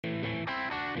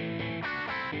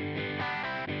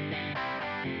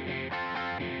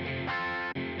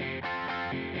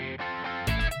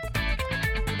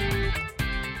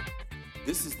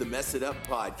This is the Mess It Up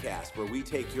podcast, where we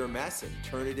take your mess and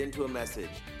turn it into a message.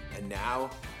 And now,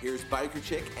 here's Biker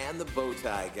Chick and the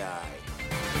Bowtie Guy.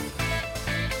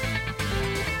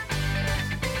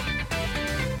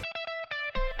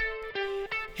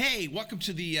 Hey, welcome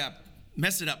to the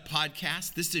Mess It Up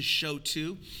podcast. This is show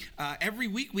 2. Every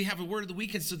week we have a word of the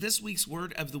week, and so this week's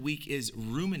word of the week is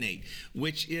ruminate,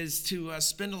 which is to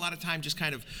spend a lot of time just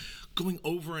kind of going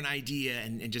over an idea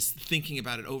and just thinking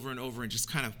about it over and over and just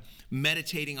kind of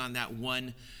meditating on that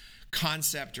one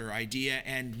concept or idea.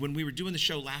 And when we were doing the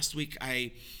show last week,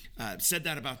 I said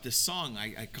that about this song.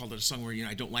 I called it a song where,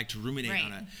 I don't like to ruminate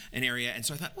on an area. And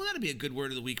so I thought, well, that'd be a good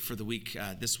word of the week for the week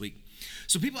this week.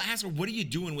 So people ask, well, what are you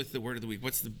doing with the word of the week?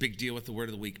 What's the big deal with the word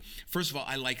of the week? First of all,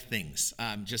 I like things.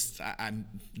 I'm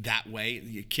that way.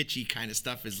 The kitschy kind of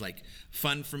stuff is like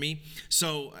fun for me.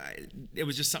 So it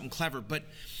was just something clever. But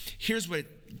here's what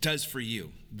it does for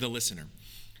you, the listener.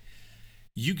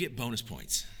 You get bonus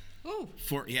points. Ooh.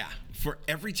 For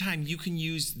every time you can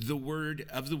use the word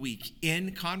of the week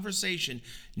in conversation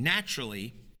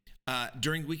naturally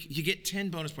during the week, you get 10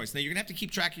 bonus points. Now, you're going to have to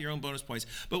keep track of your own bonus points.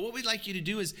 But what we'd like you to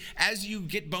do is, as you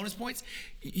get bonus points,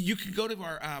 you can go to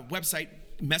our website,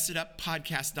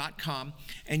 messituppodcast.com,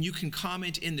 and you can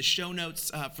comment in the show notes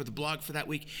for the blog for that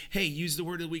week. Hey, use the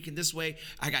word of the week in this way.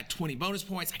 I got 20 bonus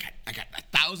points. I got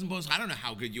 1,000 bonus. I don't know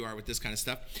how good you are with this kind of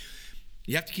stuff.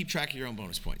 You have to keep track of your own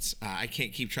bonus points. I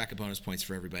can't keep track of bonus points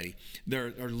for everybody.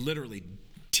 There are literally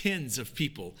tens of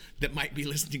people that might be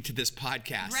listening to this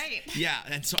podcast. Right. Yeah,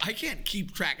 and so I can't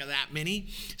keep track of that many.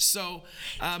 So,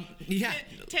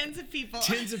 Tens of people.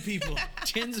 Tens of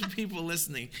people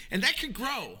listening. And that could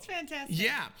grow. It's fantastic.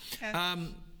 Yeah.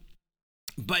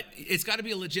 But it's got to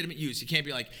be a legitimate use. You can't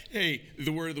be like, hey,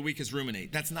 the word of the week is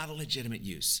ruminate. That's not a legitimate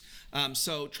use.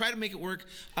 So try to make it work.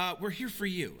 We're here for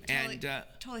you.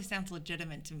 Totally sounds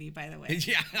legitimate to me, by the way.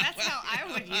 Yeah. That's how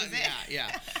I would use it. Yeah.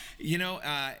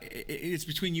 It's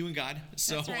between you and God.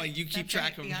 So right. You keep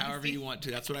track of them however you want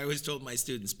to. That's what I always told my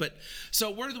students. But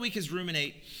so word of the week is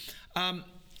ruminate.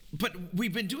 But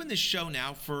we've been doing this show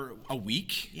now for a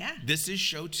week. Yeah. This is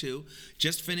show 2.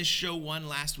 Just finished show 1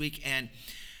 last week and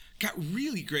got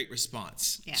really great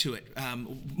response to it,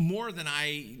 more than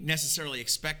I necessarily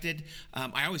expected.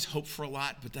 I always hope for a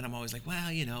lot, but then I'm always like,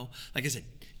 well, like I said,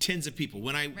 tens of people.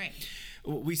 When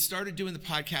we started doing the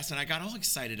podcast and I got all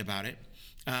excited about it,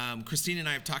 Christine and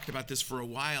I have talked about this for a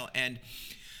while, and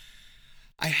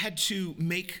I had to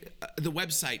make the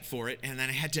website for it, and then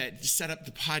I had to set up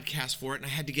the podcast for it, and I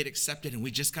had to get accepted, and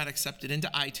we just got accepted into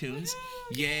iTunes.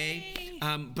 Yay.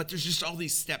 But there's just all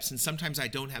these steps, and sometimes I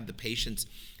don't have the patience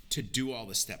to do all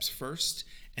the steps first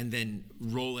and then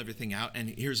roll everything out. And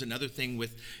here's another thing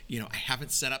with, I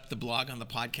haven't set up the blog on the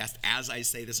podcast. As I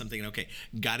say this, I'm thinking, okay,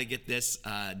 got to get this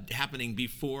happening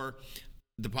before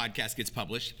the podcast gets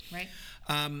published. Right.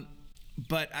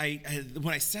 But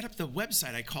when I set up the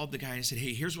website, I called the guy and I said,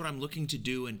 hey, here's what I'm looking to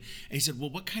do. And he said, well,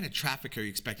 what kind of traffic are you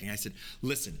expecting? I said,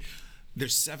 listen,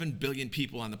 there's 7 billion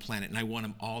people on the planet, and I want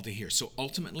them all to hear. So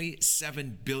ultimately,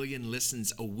 7 billion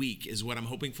listens a week is what I'm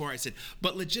hoping for. I said,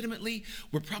 but legitimately,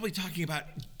 we're probably talking about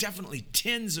definitely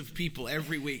tens of people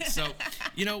every week. So,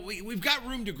 we've got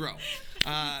room to grow.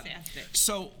 Fantastic.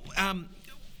 So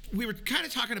we were kind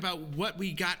of talking about what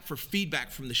we got for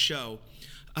feedback from the show.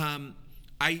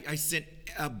 I sent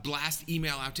a blast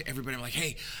email out to everybody. I'm like,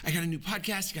 hey, I got a new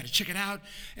podcast. You got to check it out.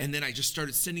 And then I just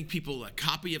started sending people a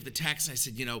copy of the text. I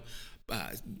said,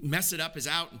 Mess It Up is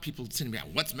out. And people sending me out,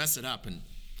 what's Mess It Up? And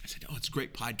I said, oh, it's a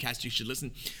great podcast. You should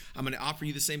listen. I'm going to offer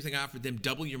you the same thing I offered them.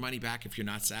 Double your money back if you're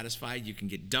not satisfied. You can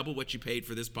get double what you paid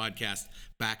for this podcast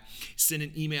back. Send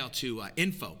an email to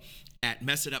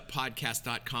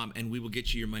info@messituppodcast.com, and we will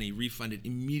get you your money refunded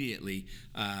immediately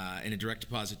in a direct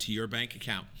deposit to your bank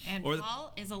account. And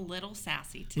Paul is a little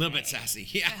sassy today. A little bit sassy,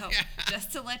 yeah. So,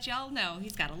 just to let y'all know,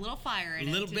 he's got a little fire in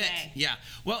him today. A little bit, yeah.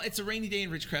 Well, it's a rainy day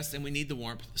in Ridgecrest, and we need the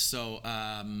warmth, so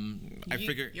I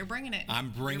figure... You're bringing it.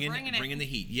 I'm bringing the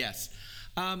heat, yes.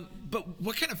 But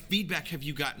what kind of feedback have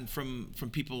you gotten from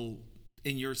people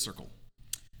in your circle?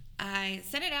 I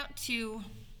sent it out to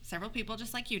several people,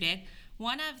 just like you did.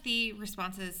 One of the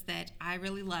responses that I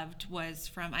really loved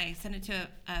was I sent it to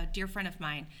a dear friend of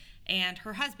mine and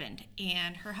her husband.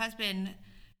 And her husband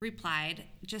replied,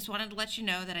 just wanted to let you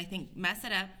know that I think the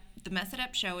Mess It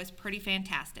Up show is pretty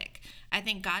fantastic. I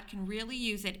think God can really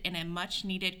use it in a much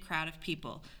needed crowd of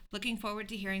people. Looking forward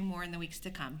to hearing more in the weeks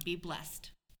to come. Be blessed.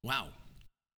 Wow.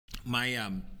 My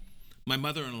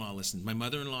mother-in-law listened. My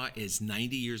mother-in-law is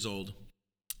 90 years old.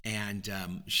 And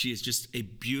she is just a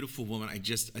beautiful woman. I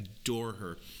just adore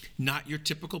her. Not your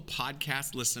typical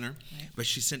podcast listener, right, but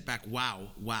she sent back,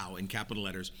 wow, in capital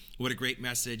letters. What a great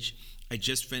message. I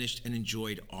just finished and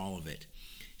enjoyed all of it.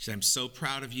 She said, I'm so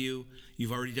proud of you.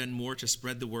 You've already done more to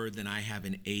spread the word than I have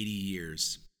in 80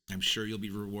 years. I'm sure you'll be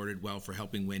rewarded well for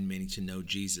helping win many to know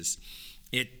Jesus.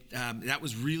 That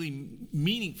was really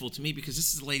meaningful to me because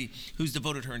this is a lady who's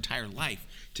devoted her entire life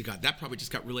to God. That probably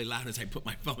just got really loud as I put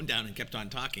my phone down and kept on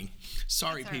talking.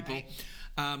 Sorry, people.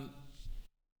 Right.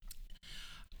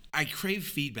 I crave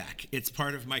feedback. It's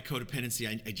part of my codependency.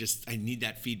 I need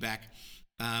that feedback.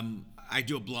 I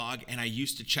do a blog, and I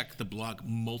used to check the blog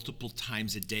multiple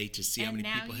times a day to see how many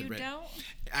people had read it.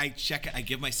 I check it. I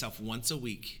give myself once a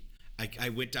week. I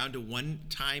went down to one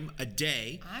time a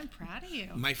day. I'm proud of you.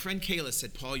 My friend Kayla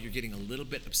said, Paul, you're getting a little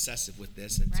bit obsessive with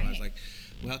this. And so I was like,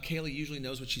 well, Kayla usually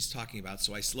knows what she's talking about.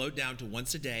 So I slowed down to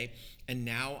once a day. And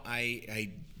now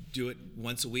I do it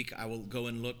once a week. I will go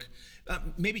and look,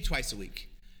 maybe twice a week.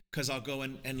 Because I'll go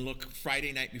and look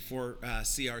Friday night before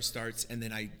CR starts. And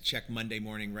then I check Monday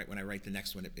morning right when I write the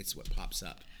next one. It's what pops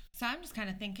up. So I'm just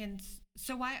kind of thinking,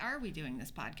 so why are we doing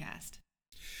this podcast?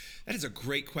 That is a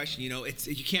great question. You know,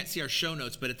 you can't see our show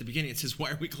notes, but at the beginning it says,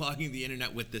 why are we clogging the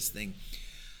internet with this thing?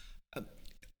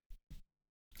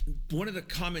 One of the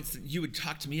comments that you would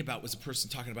talk to me about was a person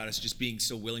talking about us just being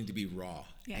so willing to be raw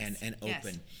and open.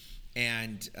 Yes.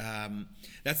 And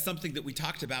that's something that we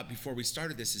talked about before we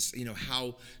started this is, you know,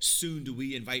 how soon do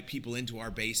we invite people into our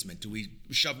basement? Do we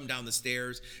shove them down the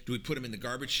stairs? Do we put them in the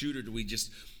garbage chute, or do we just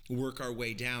work our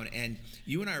way down? And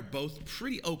you and I are both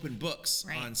pretty open books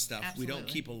on stuff. Absolutely. We don't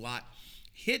keep a lot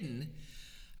hidden.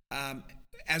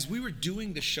 As we were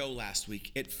doing the show last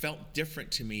week, it felt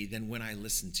different to me than when I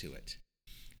listened to it.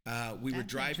 We were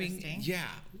driving. Yeah,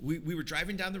 we were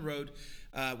driving down the road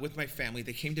with my family.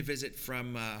 They came to visit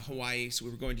from Hawaii, so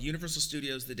we were going to Universal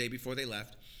Studios the day before they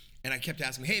left. And I kept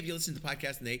asking, hey, have you listened to the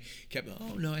podcast? And they kept,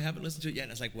 oh, no, I haven't listened to it yet.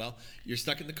 And I was like, well, you're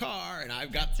stuck in the car, and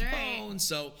I've got the phone.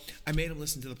 So I made them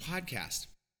listen to the podcast.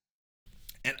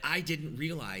 And I didn't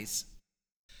realize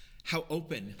how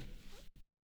open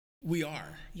we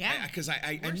are. Yeah. Because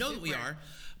I know that we are.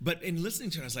 But in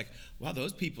listening to it, I was like, wow,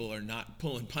 those people are not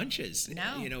pulling punches.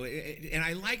 No. You know, and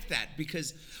I like that,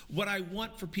 because what I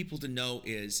want for people to know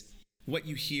is what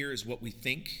you hear is what we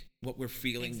think, what we're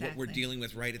feeling, what we're dealing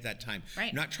with right at that time. Right.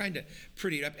 I'm not trying to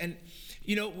pretty it up. And,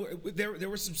 you know, there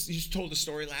were some, you told a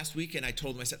story last week, and I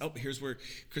told them, I said, oh, here's where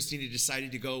Christina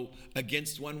decided to go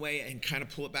against one way and kind of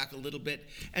pull it back a little bit.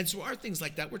 And so are things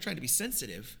like that. We're trying to be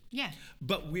sensitive. Yeah.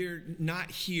 But we're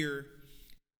not here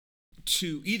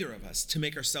to, either of us, to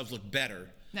make ourselves look better.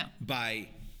 No. By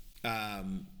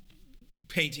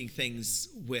painting things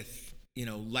with, you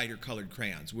know, lighter colored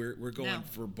crayons. We're going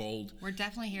for bold. We're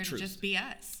definitely here truth. to just be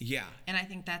us. Yeah. And I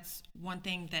think that's one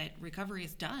thing that recovery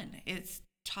has done. It's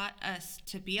taught us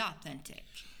to be authentic.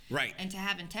 Right. And to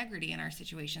have integrity in our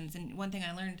situations. And one thing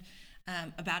I learned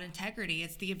about integrity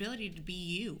is the ability to be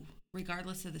you,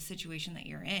 regardless of the situation that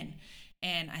you're in.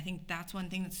 And I think that's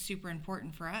one thing that's super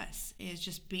important for us, is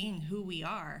just being who we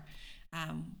are.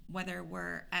 Whether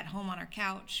we're at home on our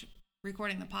couch,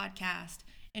 recording the podcast,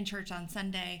 in church on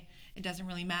Sunday, it doesn't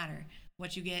really matter.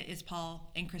 What you get is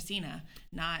Paul and Christina,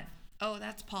 not, oh,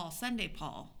 that's Paul, Sunday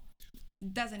Paul.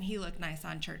 Doesn't he look nice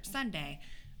on church Sunday?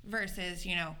 Versus,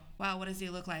 you know, wow, what does he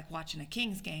look like watching a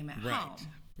Kings game at home?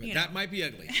 Right. That might be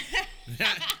ugly.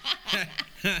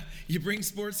 You bring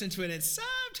sports into it, and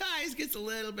sometimes gets a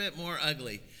little bit more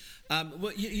ugly.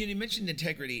 Well, you mentioned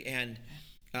integrity, and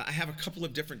I have a couple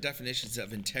of different definitions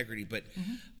of integrity, but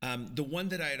the one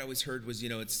that I had always heard was, you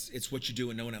know, it's what you do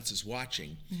when no one else is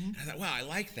watching. And I thought, wow, I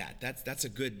like that. That's a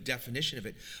good definition of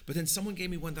it. But then someone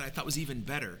gave me one that I thought was even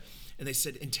better, and they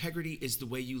said integrity is the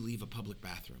way you leave a public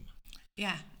bathroom.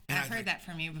 Yeah, I've heard that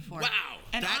from you before. Wow,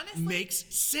 and that honestly, makes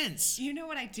sense. You know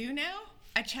what I do now?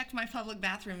 I check my public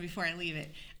bathroom before I leave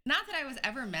it. Not that I was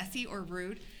ever messy or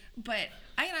rude, but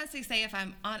I can honestly say if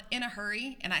I'm in a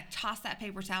hurry and I toss that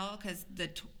paper towel because the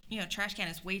trash can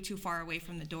is way too far away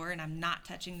from the door and I'm not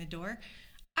touching the door,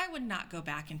 I would not go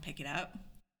back and pick it up.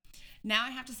 Now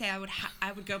I have to say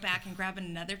I would go back and grab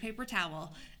another paper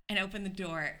towel and open the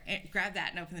door, and grab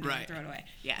that and open the door and throw it away.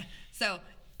 Yeah. So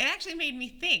it actually made me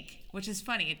think, which is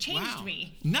funny. It changed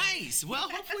me. Nice. Well,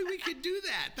 hopefully we could do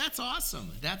that. That's awesome.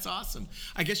 That's awesome.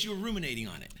 I guess you were ruminating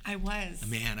on it. I was.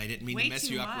 Man, I didn't mean to mess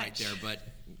you up right there, but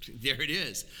there it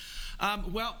is.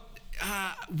 Well,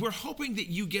 we're hoping that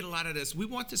you get a lot of this. We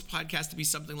want this podcast to be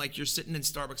something like you're sitting in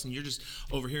Starbucks and you're just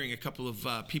overhearing a couple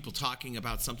of people talking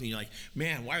about something. You're like,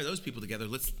 man, why are those people together?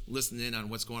 Let's listen in on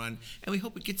what's going on. And we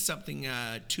hope it gets something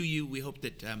to you. We hope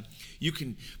that you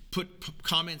can put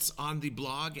comments on the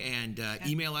blog and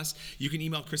email us. You can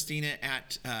email Christina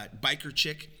at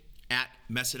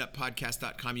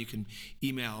bikerchick@messituppodcast.com. You can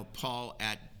email Paul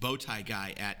at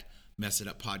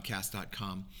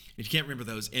bowtieguy@messituppodcast.com. If you can't remember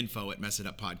those,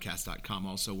 info@messituppodcast.com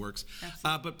also works.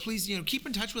 But please, keep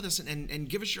in touch with us and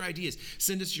give us your ideas.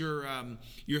 Send us your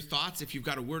thoughts. If you've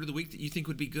got a word of the week that you think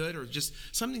would be good, or just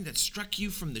something that struck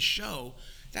you from the show,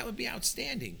 that would be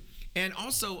outstanding. And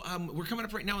also, we're coming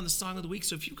up right now on the Song of the Week,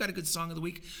 so if you've got a good Song of the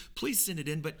Week, please send it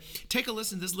in. But take a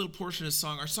listen to this little portion of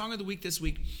song. Our Song of the Week this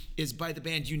week is by the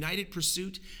band United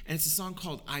Pursuit, and it's a song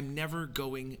called I'm Never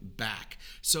Going Back.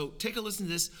 So take a listen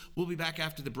to this. We'll be back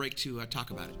after the break to talk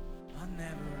about it. I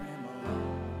never am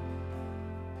alone.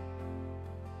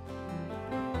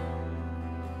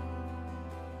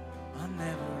 I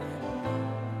never am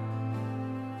alone.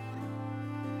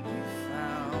 You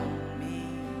found me.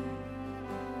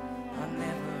 I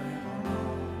never am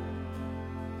alone.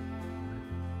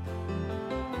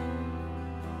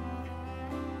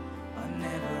 I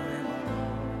never am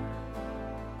alone.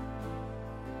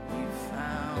 You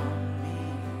found me,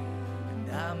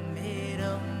 and I made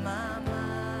up my mind.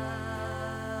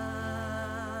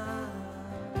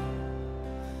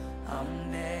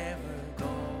 I'm never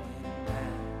going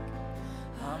back.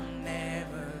 I'm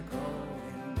never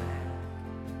going back.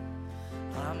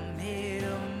 I made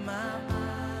up my mind.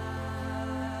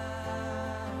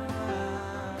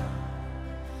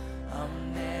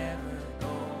 I'm never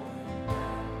going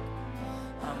back.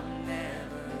 I'm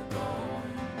never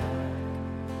going back.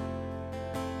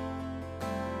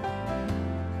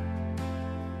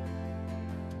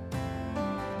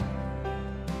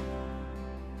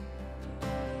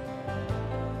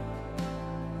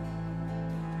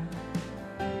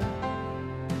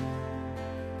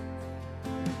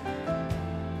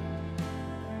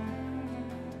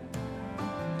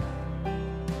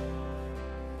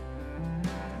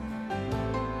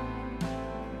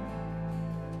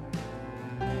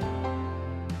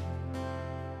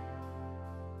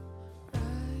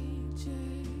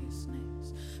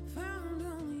 Righteousness found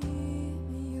only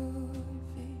in your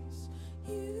face.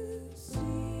 You see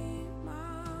my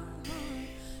heart.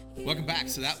 Welcome back.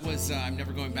 So that was I'm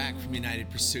Never Going Back from United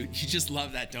Pursuit. You just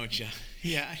love that, don't you?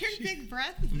 Yeah. Your big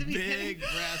breath at the beginning. Big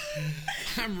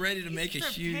breath. I'm ready to make a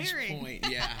huge preparing. point.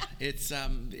 Yeah, it's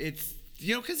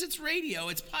because it's radio,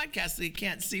 it's podcast. They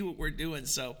can't see what we're doing.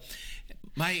 So,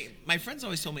 my friends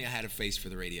always told me I had a face for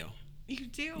the radio. You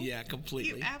do. Yeah,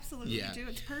 completely. You absolutely do.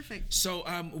 It's perfect. So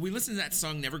we listened to that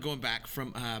song, Never Going Back,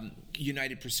 from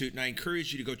United Pursuit, and I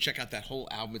encourage you to go check out that whole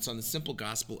album. It's on the Simple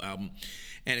Gospel album,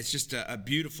 and it's just a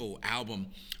beautiful album.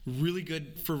 Really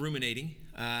good for ruminating,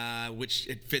 which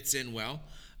it fits in well.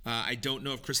 I don't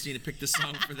know if Christina picked the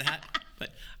song for that,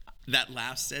 but that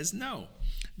laugh says no.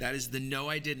 That is the no,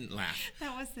 I didn't laugh.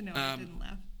 That was the no, I didn't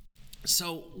laugh.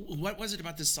 So what was it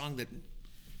about this song that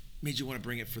made you want to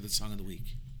bring it for the Song of the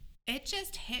Week? It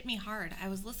just hit me hard. I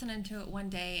was listening to it one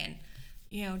day and,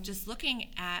 just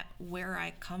looking at where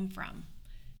I come from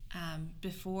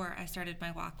before I started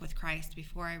my walk with Christ,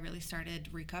 before I really started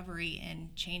recovery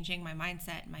and changing my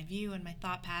mindset, my view, and my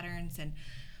thought patterns, and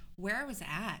where I was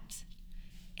at,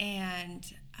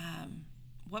 and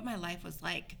what my life was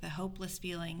like, the hopeless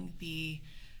feeling, the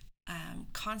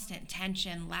constant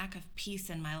tension, lack of peace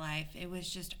in my life. It was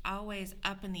just always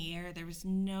up in the air. There was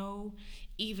no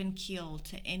even keel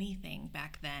to anything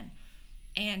back then.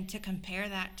 And to compare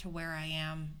that to where I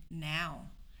am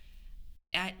now,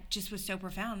 it just was so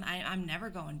profound. I'm never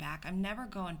going back. I'm never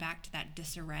going back to that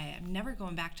disarray. I'm never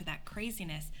going back to that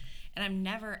craziness. And I'm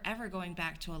never, ever going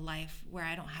back to a life where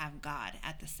I don't have God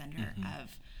at the center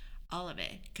of all of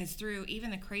it. Because through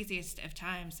even the craziest of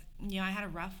times, I had a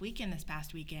rough weekend this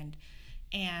past weekend,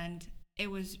 and it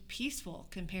was peaceful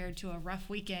compared to a rough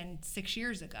weekend 6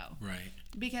 years ago. Right.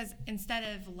 Because instead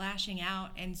of lashing out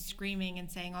and screaming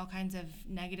and saying all kinds of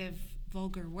negative,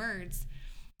 vulgar words,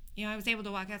 I was able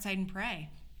to walk outside and pray.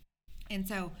 And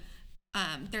so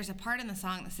there's a part in the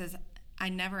song that says, I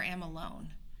never am alone.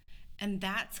 And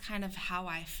that's kind of how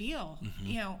I feel,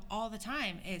 all the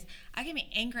time. Is I can be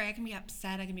angry, I can be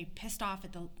upset, I can be pissed off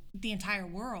at the entire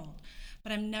world,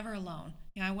 but I'm never alone.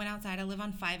 I went outside. I live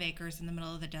on 5 acres in the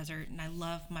middle of the desert, and I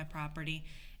love my property.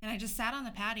 And I just sat on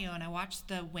the patio and I watched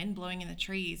the wind blowing in the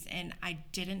trees, and I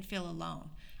didn't feel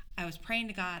alone. I was praying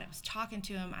to God. I was talking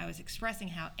to him. I was expressing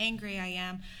how angry I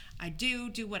am. I do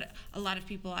what a lot of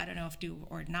people, I don't know if do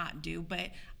or not do,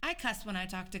 but I cuss when I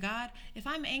talk to God. If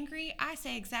I'm angry, I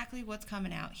say exactly what's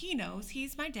coming out. He knows.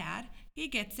 He's my dad. He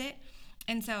gets it.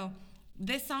 And so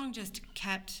this song just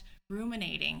kept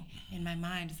ruminating in my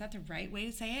mind. Is that the right way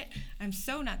to say it? I'm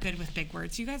so not good with big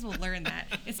words. You guys will learn that.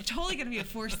 It's totally going to be a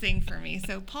forced thing for me.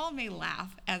 So Paul may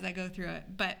laugh as I go through it,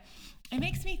 but it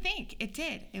makes me think. It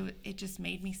did. It just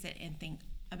made me sit and think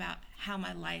about how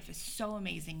my life is so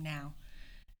amazing now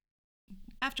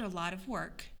after a lot of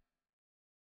work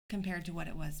compared to what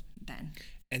it was then.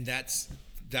 And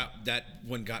that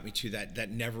one got me to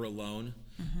that never alone.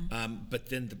 But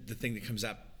then the thing that comes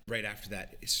up right after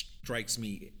that, it strikes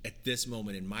me at this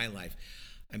moment in my life.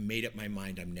 I made up my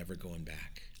mind. I'm never going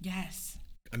back. Yes.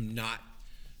 I'm not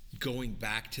going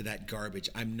back to that garbage.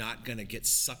 I'm not going to get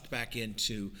sucked back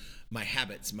into my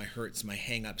habits, my hurts, my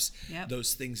hang-ups,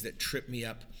 those things that trip me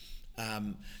up.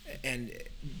 And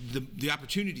the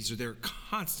opportunities are there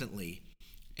constantly.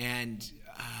 And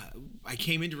I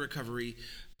came into recovery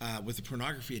with a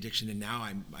pornography addiction, and now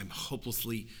I'm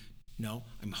hopefully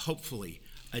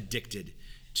addicted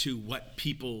to what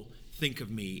people think of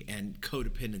me and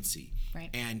codependency,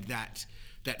 and that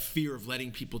fear of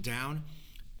letting people down.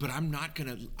 But I'm not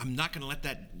gonna let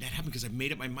that happen, because I've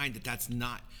made up my mind that that's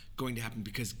not going to happen,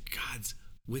 because God's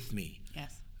with me.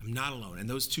 Yes. I'm not alone. And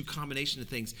those two combination of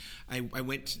things, I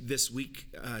went this week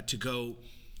to go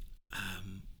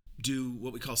do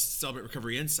what we call Celebrate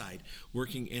Recovery Inside,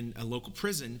 working in a local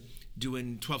prison,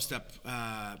 doing 12-step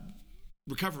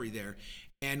recovery there.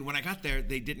 And when I got there,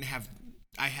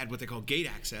 I had what they call gate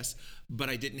access, but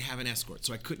I didn't have an escort.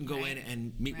 So I couldn't go in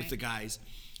and meet with the guys.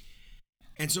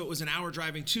 And so it was an hour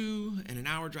driving to and an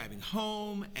hour driving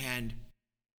home, and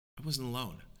I wasn't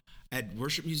alone. I had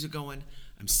worship music going,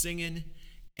 I'm singing,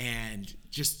 and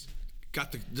just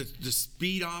got the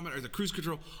speedometer, or the cruise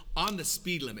control on the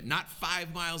speed limit, not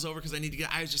 5 miles over because I need to get.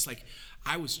 I was just like,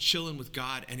 I was chilling with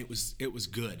God, and it was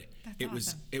good. That's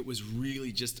awesome. It was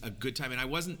really just a good time. And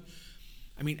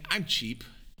I'm cheap.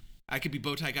 I could be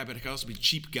bow tie guy, but I could also be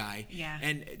cheap guy. Yeah.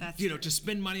 And to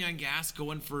spend money on gas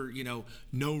going for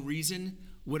no reason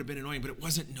would have been annoying, but it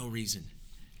wasn't no reason.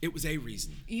 It was a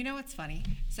reason. You know what's funny?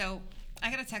 So I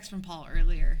got a text from Paul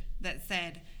earlier that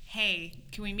said, hey,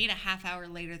 can we meet a half hour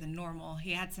later than normal?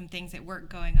 He had some things at work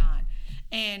going on.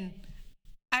 And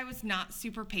I was not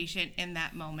super patient in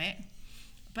that moment,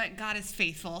 but God is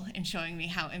faithful in showing me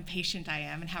how impatient I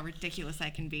am and how ridiculous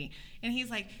I can be. And he's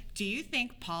like, do you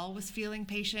think Paul was feeling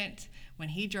patient when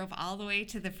he drove all the way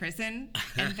to the prison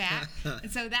and back?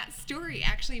 And so that story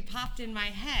actually popped in my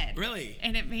head. Really?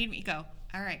 And it made me go,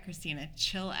 all right, Christina,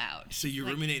 chill out. So you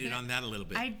ruminated on that a little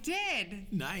bit. I did.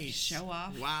 Nice. Show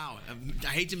off. Wow. I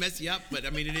hate to mess you up, but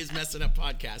it is messing up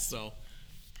podcasts, so.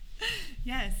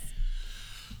 Yes.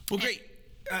 Well, great.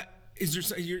 Is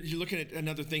there? You're looking at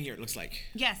another thing here, it looks like.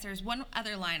 Yes, there's one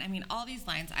other line. I mean, all these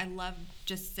lines, I love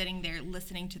just sitting there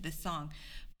listening to this song.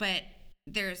 But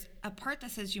there's a part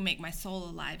that says, you make my soul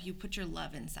alive. You put your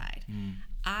love inside.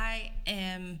 I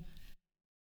am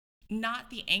not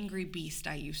the angry beast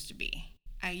I used to be.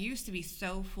 I used to be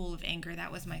so full of anger.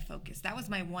 That was my focus. That was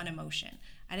my one emotion.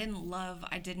 I didn't love.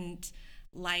 I didn't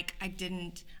like.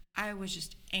 I was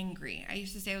just angry. I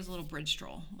used to say I was a little bridge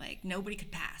troll. Like, nobody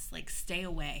could pass. Like, stay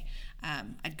away.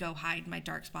 I'd go hide in my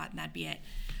dark spot, and that'd be it.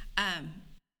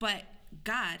 But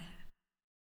God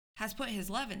has put his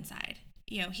love inside.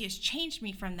 He has changed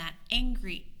me from that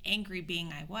angry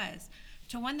being I was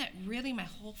to one that really my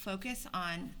whole focus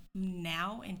on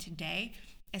now and today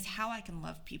is how I can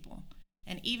love people,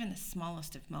 and even the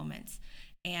smallest of moments.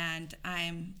 And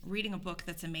I'm reading a book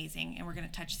that's amazing, and we're going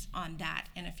to touch on that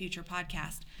in a future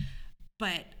podcast.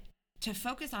 But to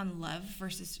focus on love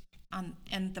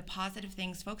and the positive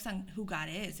things, focus on who God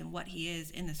is and what he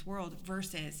is in this world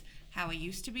versus how I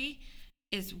used to be,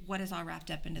 is what is all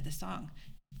wrapped up into the song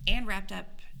and wrapped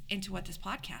up into what this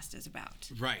podcast is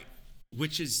about. Right.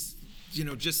 Which is,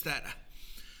 just that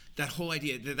whole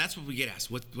idea. That's what we get asked.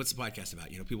 What's the podcast about?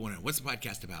 People want to know, what's the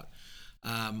podcast about?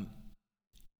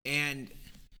 And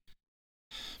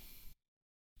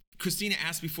Christina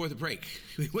asked before the break,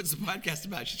 what's the podcast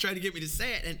about? She tried to get me to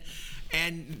say it.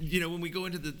 And when we go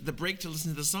into the break to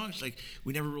listen to the song, she's like,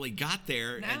 we never really got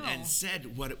there and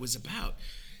said what it was about.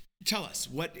 Tell us,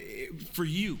 for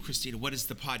you, Christina, what is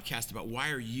the podcast about? Why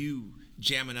are you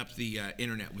jamming up the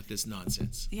internet with this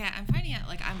nonsense? Yeah, I'm finding out,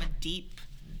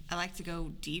 I like to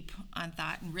go deep on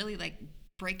thought and really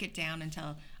break it down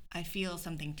until I feel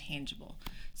something tangible.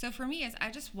 So for me, I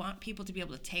just want people to be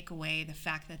able to take away the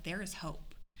fact that there is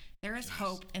hope. There is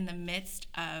hope in the midst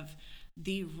of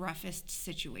the roughest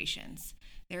situations.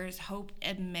 There is hope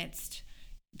amidst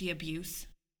the abuse,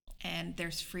 and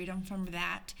there's freedom from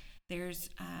that. There's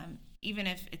even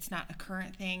if it's not a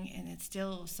current thing and it's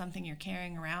still something you're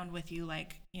carrying around with you,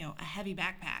 like, a heavy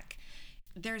backpack,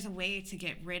 there's a way to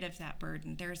get rid of that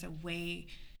burden. There's a way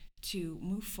to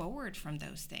move forward from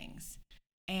those things.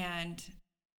 And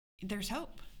there's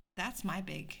hope. That's my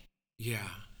big. Yeah.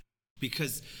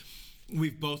 Because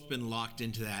we've both been locked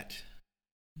into that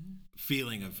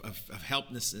feeling of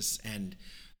helplessness and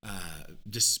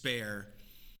despair.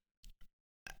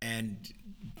 And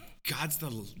God's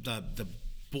the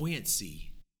buoyancy.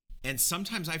 And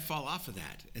sometimes I fall off of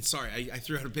that. And sorry, I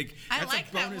threw out a big. I that's like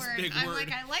a bonus that word. big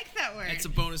word. I like that word. It's a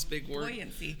bonus big word.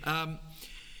 Buoyancy.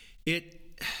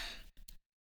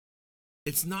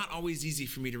 It's not always easy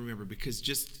for me to remember because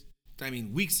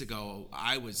weeks ago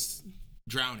I was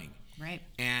drowning. Right.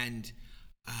 And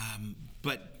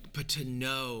but to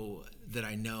know that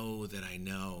I know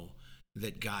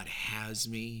that God has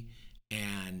me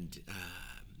and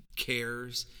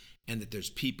cares, and that there's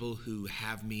people who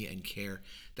have me and care,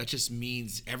 that just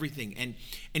means everything.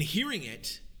 And hearing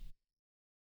it,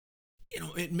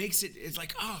 it makes it's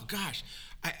like, oh gosh,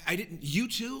 I didn't, you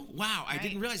too? Wow, I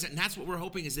didn't realize that. And that's what we're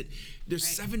hoping, is that there's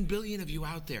 7 billion of you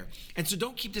out there. And so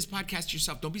don't keep this podcast to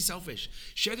yourself. Don't be selfish.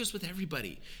 Share this with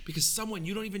everybody, because someone,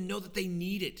 you don't even know that they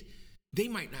need it. They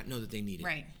might not know that they need it.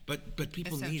 Right. But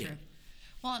people so need true. it.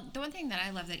 Well, the one thing that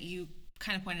I love that you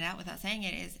kind of pointed out without saying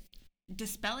it is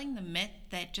dispelling the myth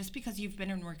that just because you've been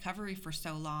in recovery for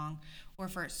so long, or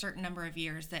for a certain number of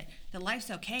years, that life's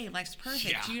okay, life's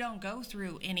perfect. Yeah. You don't go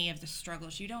through any of the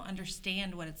struggles. You don't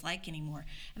understand what it's like anymore.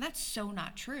 And that's so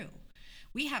not true.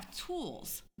 We have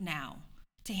tools now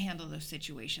to handle those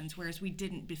situations, whereas we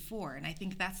didn't before. And I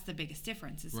think that's the biggest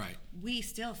difference, is we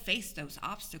still face those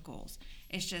obstacles.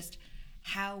 It's just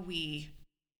how we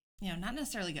not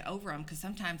necessarily get over them, because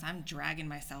sometimes I'm dragging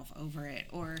myself over it,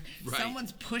 or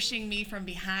someone's pushing me from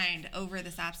behind over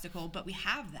this obstacle. But we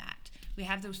have that. We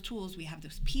have those tools. We have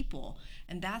those people.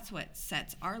 And that's what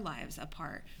sets our lives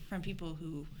apart from people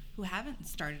who haven't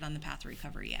started on the path to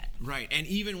recovery yet. Right. And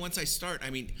even once I start, I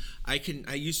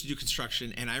used to do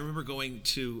construction, and I remember going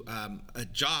to a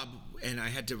job, and I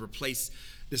had to replace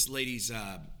this lady's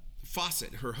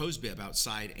faucet, her hose bib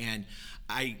outside, and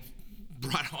I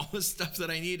brought all the stuff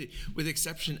that I needed, with the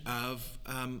exception of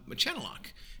a channel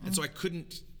lock. And so I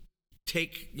couldn't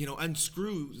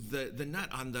unscrew the nut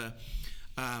on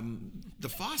the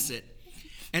faucet.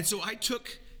 And so I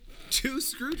took 2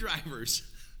 screwdrivers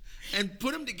and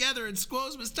put them together and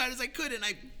squeezed them as tight as I could, and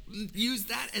I used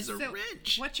that as a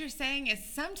wrench. What you're saying is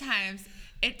sometimes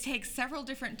it takes several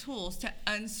different tools to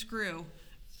unscrew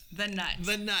the nut.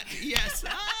 The nut, yes.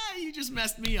 You just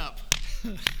messed me up.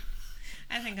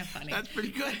 I think I'm funny. That's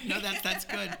pretty good. No, that's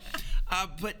good.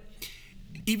 But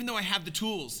even though I have the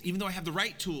tools, even though I have the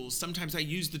right tools, sometimes I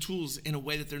use the tools in a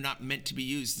way that they're not meant to be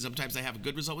used. Sometimes I have a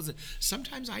good result with it.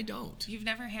 Sometimes I don't. You've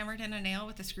never hammered in a nail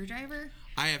with a screwdriver?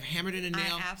 I have hammered in a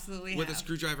nail with a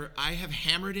screwdriver. I have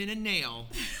hammered in a nail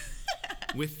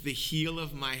with the heel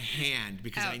of my hand,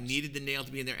 because I needed the nail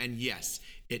to be in there. And yes,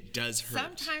 it does hurt.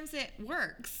 Sometimes it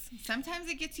works. Sometimes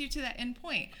it gets you to that end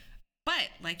point. But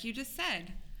like you just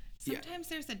said, sometimes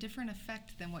there's a different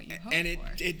effect than what you hoped for. And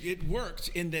it worked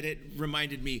in that it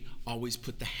reminded me, always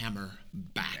put the hammer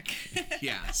back.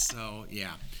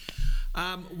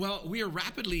 Well, we are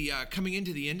rapidly coming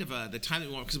into the end of the time that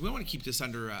we want, because we want to keep this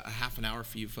under a half an hour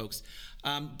for you folks.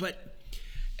 But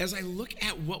as I look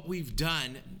at what we've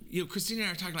done, Christina and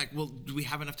I are talking like, well, do we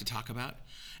have enough to talk about?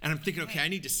 And I'm thinking, okay, I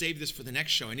need to save this for the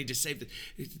next show. I need to save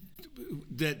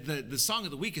the song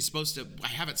of the week is supposed to, I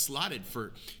have it slotted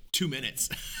for 2 minutes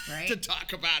to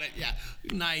talk about it. Yeah.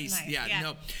 Nice. Yeah.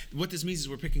 No, what this means is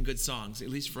we're picking good songs, at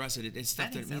least for us. It's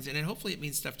stuff that it means, and hopefully it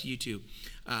means stuff to you too,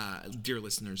 dear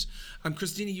listeners.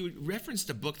 Christina, you referenced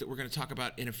a book that we're going to talk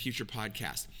about in a future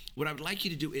podcast. What I would like you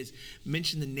to do is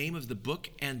mention the name of the book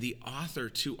and the author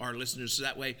to our listeners, so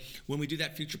that way when we do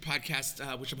that future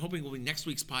podcast, which I'm hoping will be next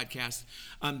week's podcast,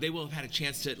 they will have had a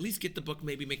chance to at least get the book,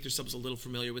 maybe make themselves a little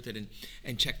familiar with it,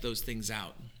 and check those things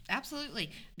out.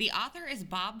 Absolutely. The author is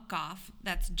Bob Goff.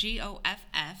 That's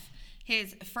Goff.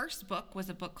 His first book was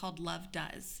a book called Love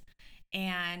Does.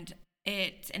 And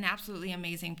it's an absolutely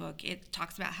amazing book. It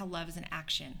talks about how love is an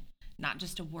action, not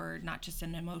just a word, not just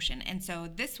an emotion. And so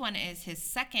this one is his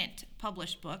second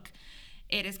published book.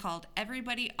 It is called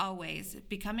Everybody Always: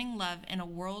 Becoming Love in a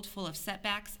World Full of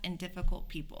Setbacks and Difficult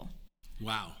People.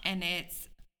 Wow. And it's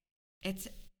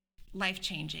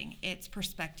life-changing. It's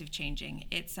perspective-changing.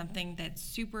 It's something that's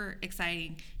super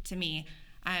exciting to me.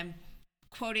 I'm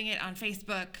quoting it on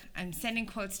Facebook. I'm sending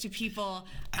quotes to people.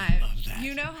 I love that.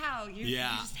 You know how you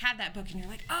just have that book and you're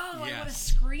like, oh, I want to Yes.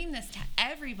 scream this to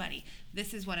everybody.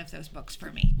 This is one of those books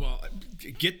for me. Well,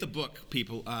 get the book,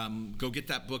 people. Go get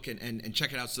that book and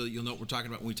check it out so that you'll know what we're talking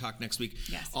about when we talk next week.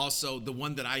 Yes. Also, the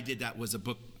one that I did that was a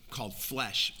book called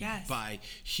Flesh by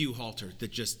Hugh Halter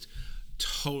that just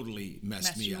totally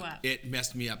messed me up. It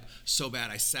messed me up so bad.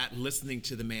 I sat listening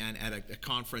to the man at a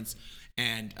conference,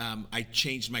 and I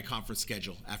changed my conference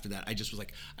schedule after that. I just was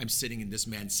like, I'm sitting in this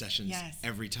man's sessions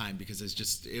every time because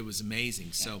it was amazing.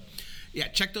 Yeah. So, yeah,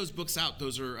 check those books out.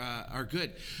 Those are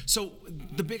good. So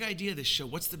the big idea of this show,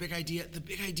 what's the big idea? The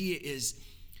big idea is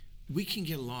we can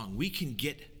get along. We can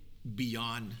get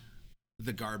beyond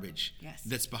the garbage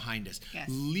that's behind us. Yes.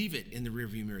 Leave it in the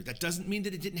rearview mirror. That doesn't mean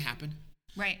that it didn't happen.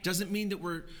 Right. Doesn't mean that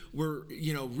we're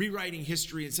rewriting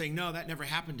history and saying, no, that never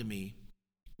happened to me.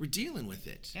 We're dealing with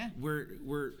it. Yeah. We're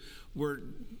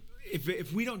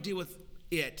if we don't deal with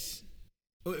it,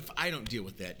 if I don't deal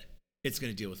with it, it's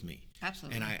going to deal with me.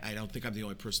 Absolutely. And I don't think I'm the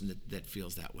only person that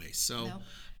feels that way. So,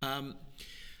 Nope.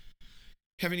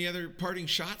 Have any other parting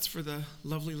shots for the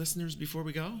lovely listeners before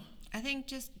we go? I think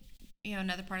just,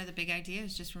 another part of the big idea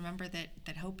is just remember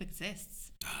that hope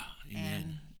exists. Amen.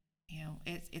 And,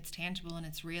 it's tangible and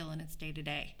it's real and it's day to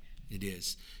day. It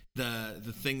is.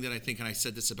 The thing that I think, and I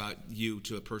said this about you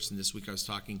to a person this week I was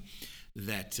talking,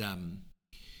 that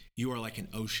you are like an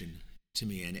ocean to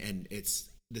me, and it's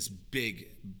this big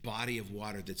body of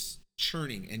water that's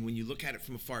churning, and when you look at it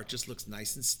from afar, it just looks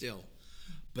nice and still,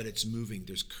 but it's moving.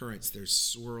 There's currents, there's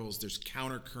swirls, there's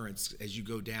counter currents as you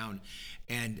go down,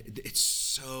 and it's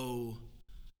so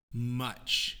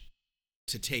much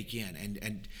to take in,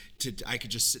 and I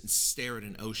could just sit and stare at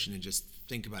an ocean and just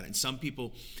think about it. And some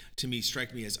people, to me,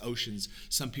 strike me as oceans.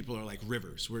 Some people are like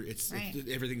rivers, where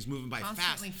everything's moving by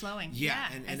constantly fast, flowing. Yeah,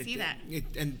 and I see that.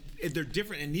 And they're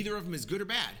different, and neither of them is good or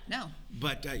bad. No,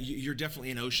 but you're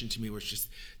definitely an ocean to me, where it's just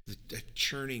the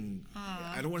churning.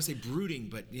 I don't want to say brooding,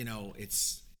 but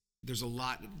there's a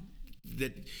lot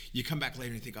that you come back later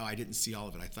and you think, oh, I didn't see all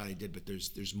of it. I thought I did, but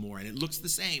there's more, and it looks the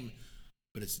same,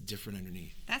 but it's different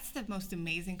underneath. That's the most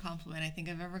amazing compliment I think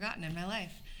I've ever gotten in my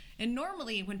life. And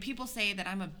normally when people say that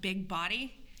I'm a big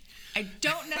body, I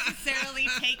don't necessarily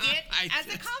take it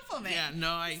as a compliment.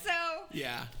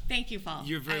 Thank you, Paul.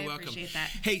 You're very welcome. I appreciate that.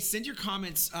 Hey, send your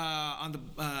comments on the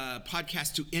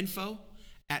podcast to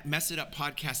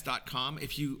info@messituppodcast.com.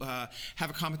 If you have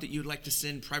a comment that you'd like to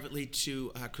send privately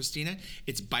to Christina,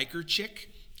 it's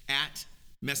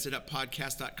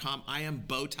bikerchick@messituppodcast.com. I am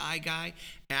Bowtie Guy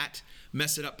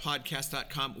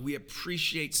 @messituppodcast.com. We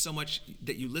appreciate so much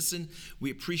that you listen. We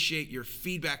appreciate your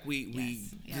feedback.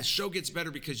 The show gets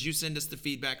better because you send us the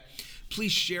feedback.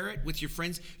 Please share it with your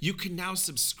friends. You can now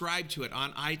subscribe to it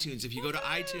on iTunes. If you go to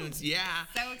iTunes, so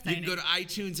exciting. You can go to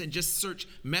iTunes and just search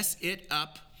Mess It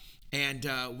Up, and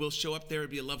we'll show up there.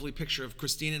 It'll be a lovely picture of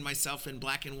Christine and myself in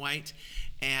black and white.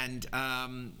 And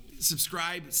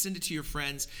subscribe, send it to your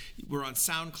friends. We're on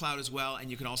SoundCloud as well,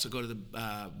 and you can also go to the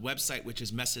website, which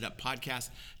is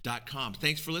messituppodcast.com.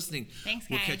 Thanks for listening. Thanks, guys.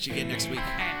 We'll catch you again next week. All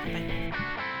right, bye.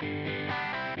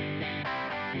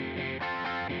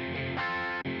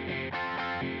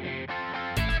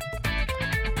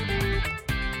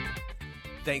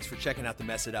 Thanks for checking out the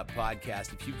Mess It Up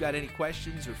podcast. If you've got any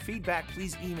questions or feedback,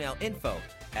 please email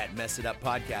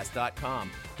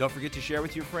info@messituppodcast.com. Don't forget to share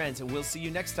with your friends, and we'll see you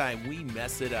next time we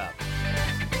mess it up.